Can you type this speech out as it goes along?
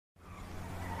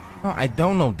Oh, I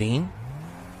don't know, Dean.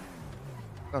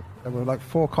 Look, there were like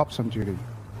 4 cops on duty.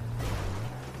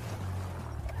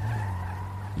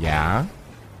 Yeah?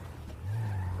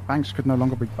 Banks could no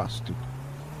longer be busted.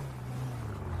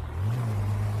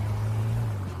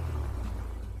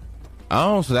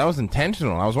 Oh, so that was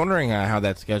intentional. I was wondering how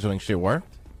that scheduling shit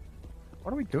worked.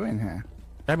 What are we doing here?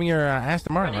 Grabbing your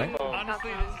Aston Martin, right?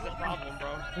 Honestly, this is a problem, bro.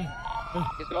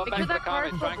 Just go back to the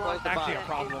comments, try and close the Actually, a box.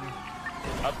 problem.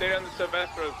 Update on the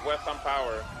Sylvester is west on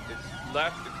Power. It's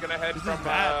left. It's gonna head This from is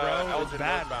bad, bro. Elgin It's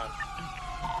bad. northbound.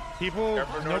 People,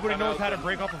 Careful, nobody knows how to Elgin.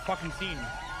 break off a fucking scene.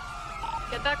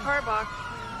 Get that car box.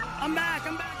 I'm back.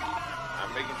 I'm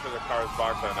making sure the car is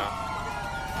boxed right now.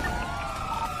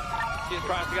 Jesus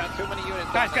Christ, we got too many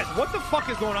units. Guys, what the fuck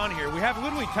is going on here? We have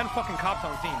literally 10 fucking cops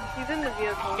on scene. He's in the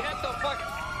vehicle. Get the fuck.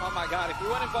 Oh my god, if we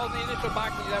weren't involved in the initial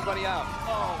box, we need everybody out.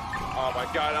 Oh my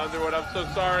God, Underwood, I'm so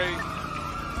sorry.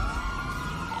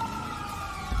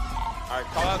 Alright,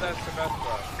 call out that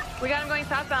Sylvester. We got him going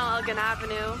southbound Elgin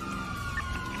Avenue.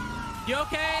 You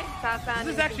okay? Southbound.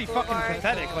 This is actually fucking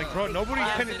pathetic. Like, bro, nobody's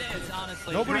Yes, gonna. it is,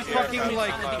 honestly. Nobody's Yeah, fucking, yeah,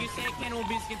 like, you say it can, we'll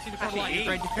be continue to Actually, eight,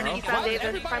 right? Just turn it Eastbound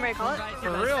Davis, primary call it.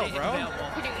 For real, bro.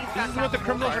 This is what the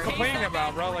criminals are complaining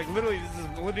about, bro. Like, literally, this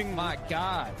is living. My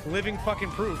god. Living fucking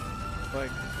proof.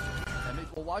 Like.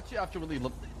 We'll watch you after we leave.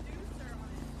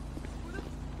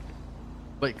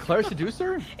 Wait, Claire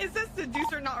Seducer? Is this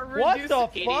Seducer, not What Reducer?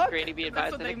 the fuck? Grady, be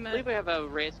advised. I believe we have a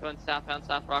race going southbound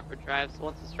South Rockford Drive, so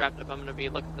once it's wrapped up, I'm gonna be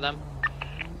looking for them.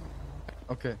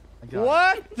 Okay. I got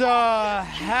What the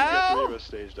hell?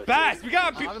 Bass, we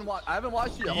got. I haven't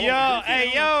watched you. Yo,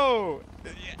 hey, yo.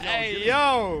 Hey,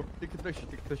 yo. Take a picture.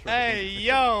 Take a picture. Hey,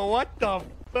 yo. What the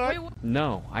fuck?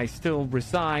 No, I still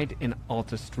reside in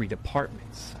Alta Street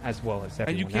Apartments, as well as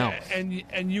everyone else.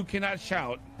 And you cannot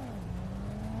shout.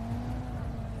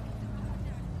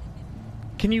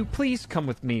 Can you please come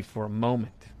with me for a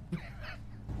moment?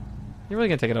 You're really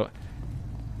gonna take it away?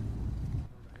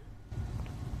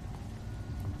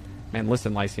 Man,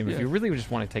 listen, Lysium, if you really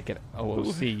just want to take it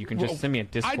OOC, you can just send me a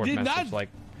Discord message like,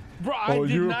 Bro, oh,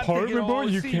 your apartment, bro?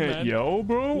 You can't yell,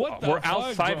 bro? What the We're fuck,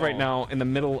 outside bro? right now in the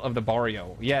middle of the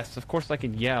barrio. Yes, of course I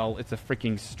can yell. It's a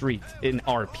freaking street. In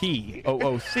RP,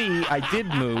 OOC, I did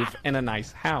move in a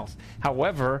nice house.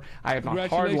 However, I have not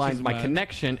hardlined my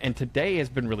connection, and today has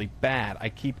been really bad. I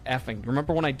keep effing.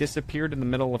 Remember when I disappeared in the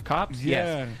middle of cops? Yeah.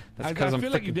 Yes. That's I because I'm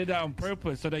feel like you freaking... did that on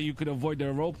purpose so that you could avoid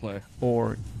their roleplay.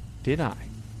 Or did I?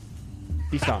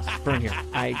 Vsauce, burn here.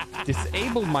 I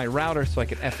disabled my router so I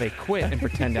could FA quit and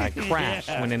pretend I crashed,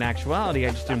 when in actuality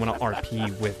I just didn't want to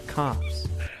RP with cops.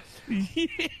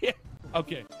 Yeah.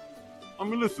 Okay. I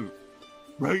mean, listen,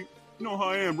 right? You know how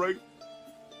I am, right?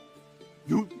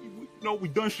 You know we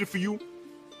done shit for you.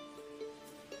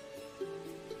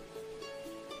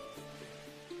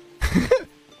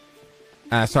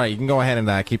 Sorry, you can go ahead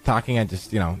and keep talking. I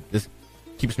just, this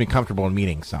keeps me comfortable in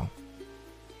meetings, so.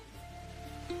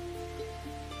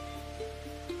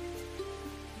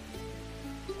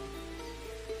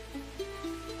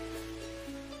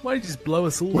 Why did you just blow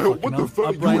us all Well, fucking what the fuck?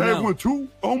 up You right have now? one too?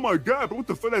 Oh my god, but what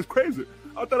the fuck? That's crazy.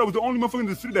 I thought I was the only motherfucker in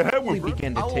the city that had one, We bro.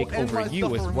 began to take over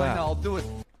you as well. I'll do it.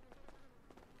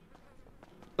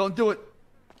 Don't do it.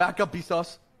 Back up,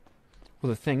 Vsauce. Well,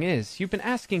 the thing is, you've been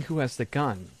asking who has the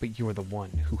gun, but you're the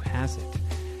one who has it.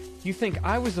 You think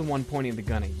I was the one pointing the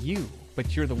gun at you,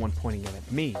 but you're the one pointing it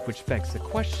at me, which begs the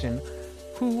question,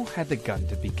 who had the gun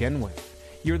to begin with?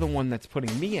 You're the one that's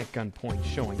putting me at gunpoint,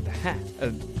 showing that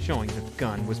the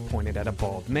gun was pointed at a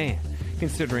bald man.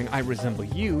 Considering I resemble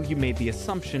you, you made the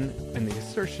assumption and the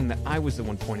assertion that I was the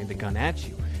one pointing the gun at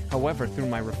you. However, through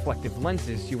my reflective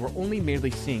lenses, you were only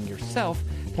merely seeing yourself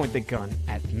point the gun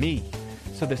at me.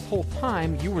 So this whole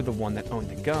time, you were the one that owned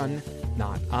the gun,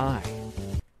 not I.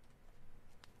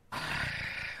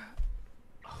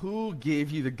 Who gave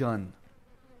you the gun?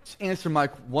 Just answer my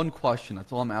one question.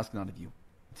 That's all I'm asking out of you.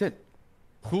 That's it.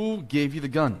 Who gave you the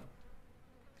gun?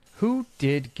 Who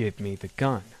did give me the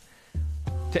gun?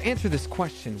 To answer this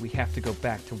question, we have to go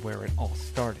back to where it all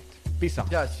started.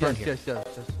 Vsauce, Yes.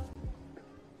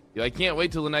 I can't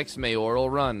wait till the next mayoral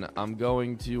run. I'm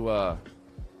going to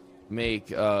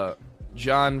make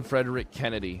John Frederick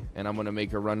Kennedy, and I'm going to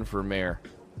make a run for mayor.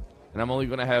 And I'm only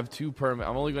going to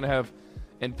have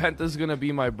and Penta's going to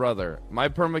be my brother. My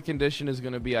perma condition is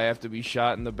going to be I have to be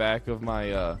shot in the back of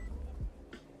my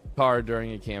car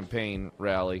during a campaign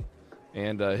rally,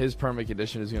 and his perma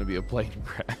condition is going to be a plane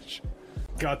crash.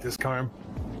 Got this, Carm.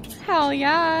 Hell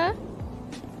yeah.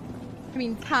 I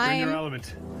mean, You're in your time.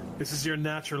 element. This is your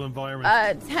natural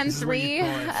environment. This is where you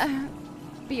 10-3.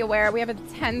 thrive. Be aware, we have a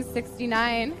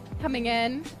 1069 coming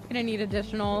in. Gonna need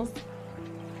additionals.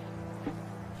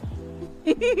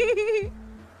 Did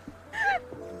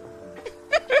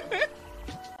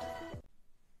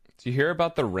you hear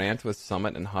about the rant with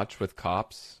Summit and Hutch with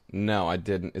cops? No, I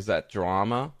didn't. Is that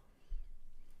drama?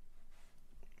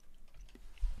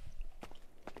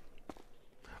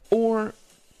 Or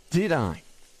did I?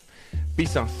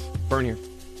 Vsauce, burn here.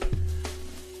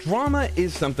 Drama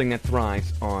is something that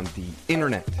thrives on the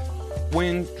internet.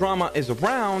 When drama is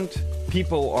around,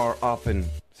 people are often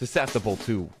susceptible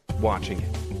to watching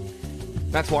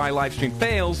it. That's why Livestream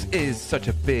Fails is such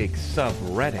a big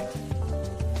subreddit,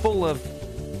 full of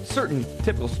certain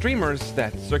typical streamers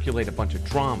that circulate a bunch of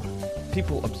drama.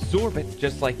 People absorb it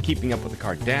just like Keeping Up with the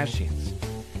Kardashians.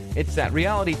 It's that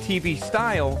reality TV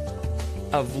style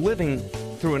of living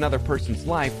through another person's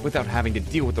life without having to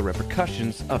deal with the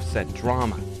repercussions of said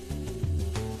drama.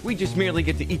 We just merely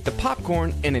get to eat the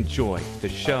popcorn and enjoy the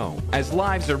show, as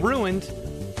lives are ruined,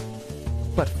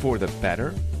 but for the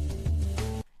better.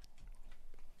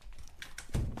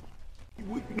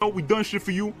 You know we done shit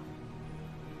for you.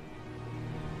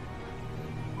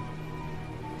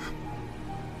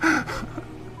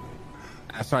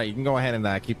 Sorry, you can go ahead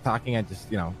and keep talking. I just,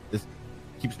 this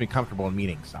keeps me comfortable in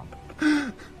meetings, so.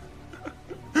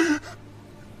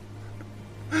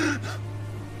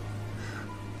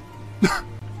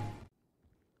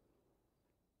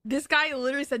 This guy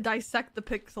literally said dissect the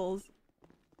pixels.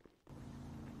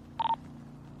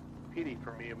 PD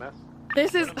from EMS.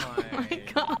 This is, oh my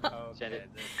god.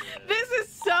 This is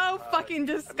so fucking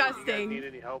disgusting. Need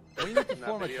any help?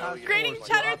 Grading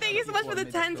Cheddar, thank you so much for the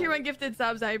 10 tier 1 gifted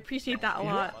subs. I appreciate that a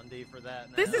lot.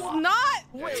 This is not,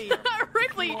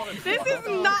 Ripley, this is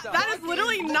not, that is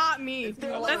literally not me.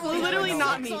 That's literally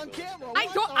not me.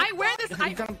 I wear this,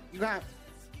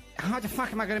 how the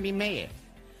fuck am I gonna be mayor?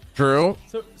 True.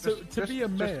 So to be a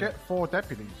mayor, just get 4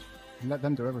 deputies and let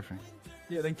them do everything.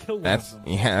 Yeah, then kill one That's of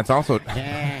them. yeah. That's also.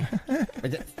 Yeah.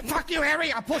 Fuck you,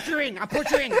 Harry! I'll push you in. I'll push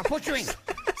you in. I'll push you in.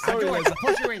 Sorry, Les. I'll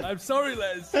push you in. I'm sorry,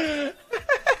 Les.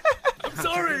 I'm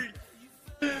sorry.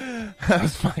 That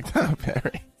was fucked up,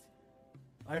 Harry.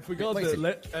 I forgot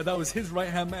that was his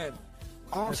right-hand man.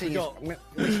 All I'm saying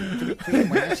is, to be clear,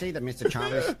 when I say that Mr.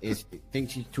 Chavez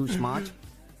thinks he's too smart,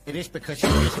 it is because he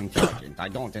is intelligent. I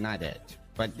don't deny that.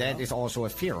 But that is also a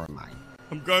fear of mine.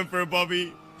 I'm going for it,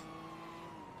 Bobby.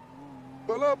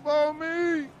 Pull up on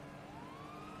me!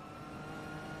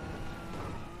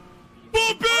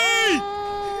 Bobby!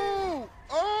 Oh!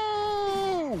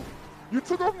 Oh! You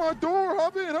took off my door.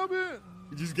 Hop in, hop in.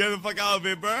 Just get the fuck out of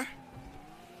it, bro.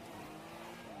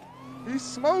 He's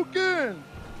smoking.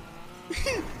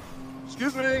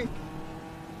 Excuse me.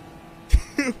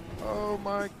 Oh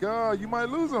my god, you might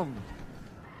lose him.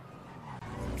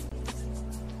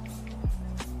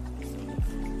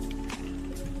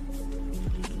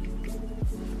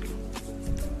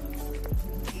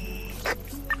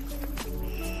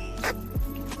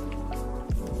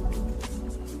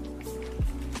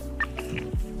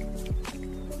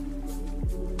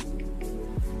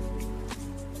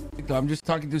 I'm just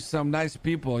talking to some nice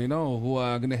people, who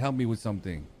are gonna help me with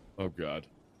something. Oh God.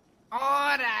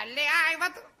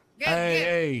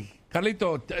 Hey,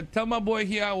 Carlito, tell my boy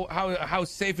here how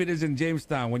safe it is in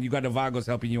Jamestown when you got the Vagos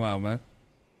helping you out, man.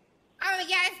 Oh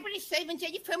yeah, it's pretty safe and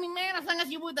shit. You feel me, man? As long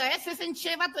as you with the SS and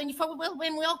shit, and you feel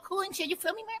when we all cool and shit. You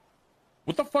feel me, man?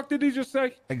 What the fuck did he just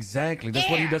say? Exactly. That's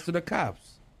what he does to the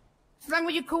cops. As long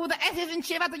as you cool with the SS and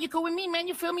shit, you cool with me, man.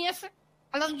 You feel me, yes sir?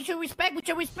 As long as you show respect, with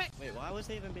your respect. Wait, why was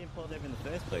he even being pulled over in the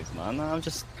first place, man? I was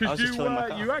just Because chilling my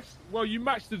car. you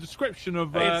matched the description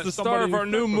of. Hey, it's the star of our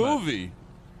new movie.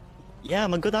 Yeah,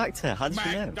 I'm a good actor. How did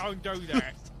you Man, know? don't do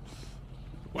that.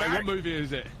 Wait, what movie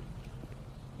is it?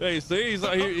 Hey, see,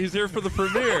 he's here for the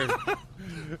premiere.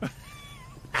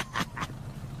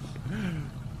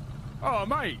 Oh,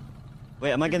 mate.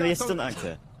 Wait, am I going to be a stunt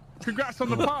actor? Congrats on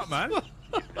the part, man.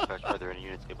 Are there any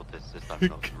units able to assist on the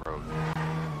road?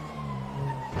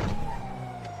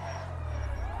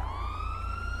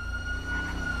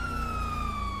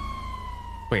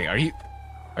 Wait, are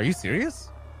you serious?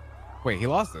 Wait, he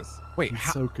lost this. Wait, I'm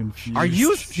so confused. Are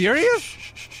you serious?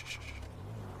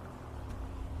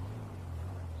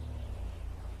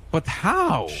 But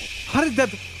how? How did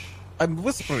that? I'm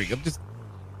whispering. I'm just.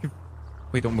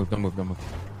 Wait, don't move.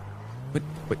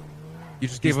 Wait. You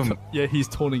just gave him. Yeah, he's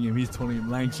taunting him.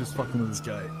 Lang's just fucking with this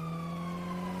guy.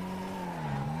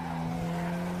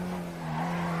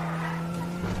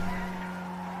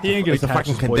 He ain't gonna He's a catch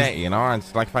fucking us, boys. cadet, and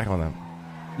it's like fucking with him.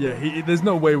 Yeah, there's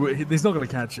no way he's not gonna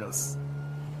catch us.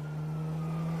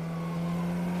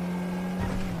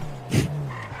 This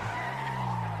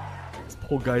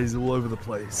poor guy's all over the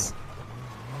place.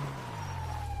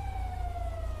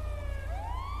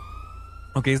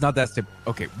 Okay, he's not that stupid.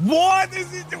 Okay, what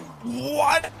is he doing?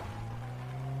 What?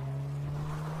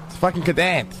 It's fucking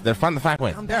cadet. They're fun to fuck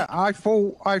with. Yeah, I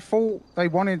thought they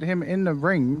wanted him in the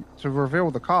ring to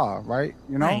reveal the car, right?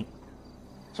 You know? Right.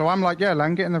 So I'm like, yeah, let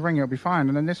him get in the ring, it'll be fine.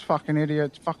 And then this fucking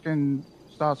idiot fucking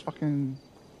starts fucking...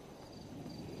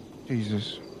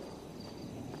 Jesus.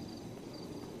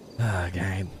 Oh,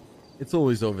 God. It's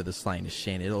always over the slightest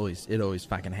shit. It always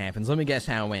fucking happens. Let me guess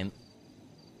how it went.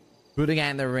 Buddha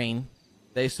got in the ring.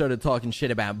 They started talking shit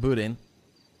about Buddha.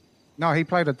 No, he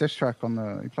played a diss track on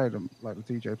the... He played like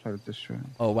the DJ played a diss track.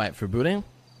 Oh, wait, for Buddha?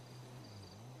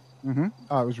 Mm-hmm.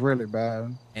 Oh, it was really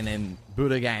bad. And then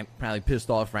Buddha got probably pissed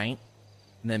off, right?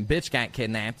 And then bitch got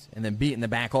kidnapped and then beat in the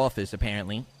back office,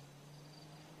 apparently.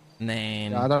 And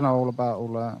then... Yeah, I don't know all about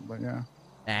all that, but yeah.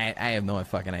 I have no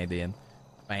fucking idea.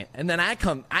 Right? And then I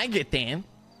get there,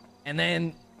 and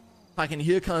then fucking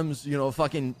here comes, you know,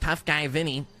 fucking tough guy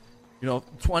Vinny. You know,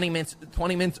 20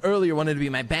 minutes earlier wanted to be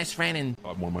my best friend and... I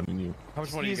have more money than you. How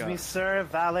much money you Excuse got? me, sir.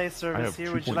 Valet service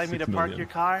here. Would you like me to park your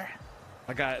car?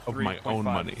 I got of my own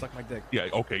money. Suck my dick. Yeah,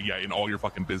 okay, yeah, in all your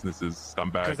fucking businesses,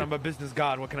 scumbag. Because I'm a business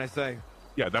god. What can I say?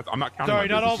 Yeah, I'm not counting. Sorry,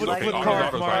 not all businesses. with Okay, cars,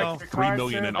 Autos Mario. Autos, 3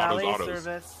 million in Autos.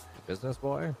 Service. Business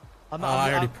boy.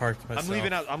 I already parked myself. I'm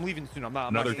leaving out. I'm leaving soon. I'm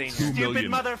not Another staying 2 here. million Stupid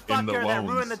in the motherfucker that loans.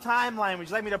 ruined the timeline. Would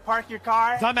you like me to park your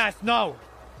car? Dumbass, no.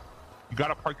 You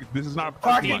gotta park. This is not a Park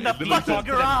parking in lot. the It literally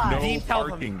fucking says garage. No Dean, tell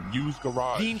parking. them. Use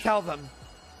garage. Dean, tell them.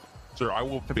 Sir, I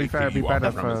will To be fair, it'd be vacate you off better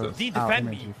the for premises. Dean, our defend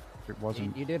image me. if it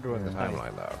wasn't. You did ruin the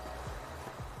timeline, though.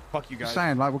 Fuck you guys. Just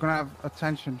saying, like, we're gonna have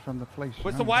attention from the police.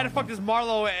 Wait, so why the fuck does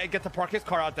Marlo get to park his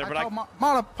car out there? But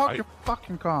Marlo, park your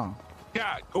fucking car.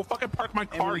 Yeah, go fucking park my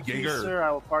car, Jaeger. Sir,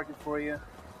 I will park it for you.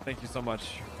 Thank you so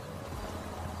much.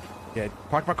 Yeah,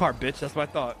 park my car, bitch. That's what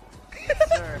I thought.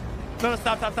 Sir. No,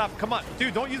 stop. Come on.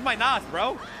 Dude, don't use my NOS,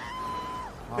 bro.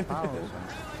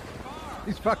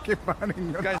 He's fucking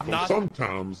running. But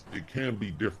sometimes it can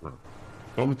be different.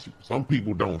 Some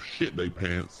people don't shit their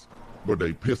pants, but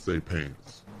they piss their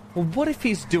pants. Well, what if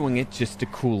he's doing it just to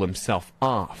cool himself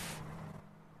off?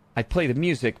 I'd play the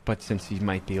music, but since he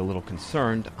might be a little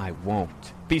concerned, I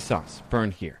won't. Vsauce,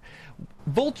 burn here.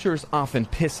 Vultures often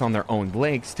piss on their own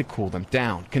legs to cool them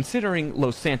down. Considering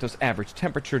Los Santos' average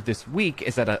temperature this week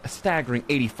is at a staggering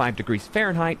 85 degrees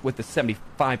Fahrenheit with a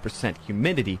 75%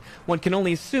 humidity, one can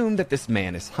only assume that this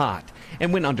man is hot.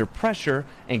 And when under pressure,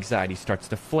 anxiety starts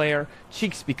to flare,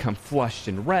 cheeks become flushed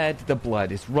and red, the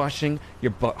blood is rushing,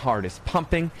 your heart is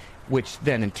pumping, which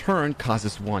then in turn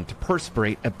causes one to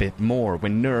perspirate a bit more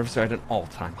when nerves are at an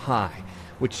all-time high,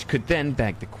 which could then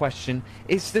beg the question,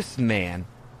 is this man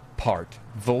part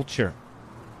vulture?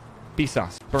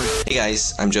 Vsauce, burn. Hey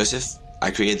guys, I'm Joseph.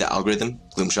 I created the algorithm,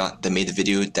 Gloomshot, that made the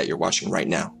video that you're watching right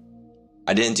now.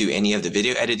 I didn't do any of the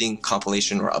video editing,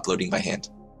 compilation, or uploading by hand.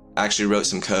 I actually wrote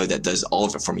some code that does all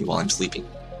of it for me while I'm sleeping.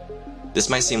 This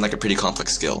might seem like a pretty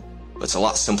complex skill, but it's a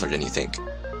lot simpler than you think.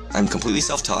 I'm completely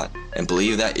self-taught and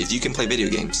believe that if you can play video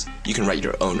games, you can write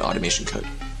your own automation code.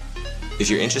 If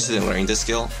you're interested in learning this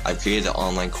skill, I've created an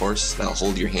online course that'll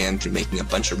hold your hand through making a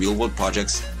bunch of real-world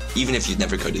projects, even if you've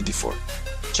never coded before.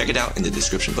 Check it out in the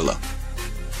description below.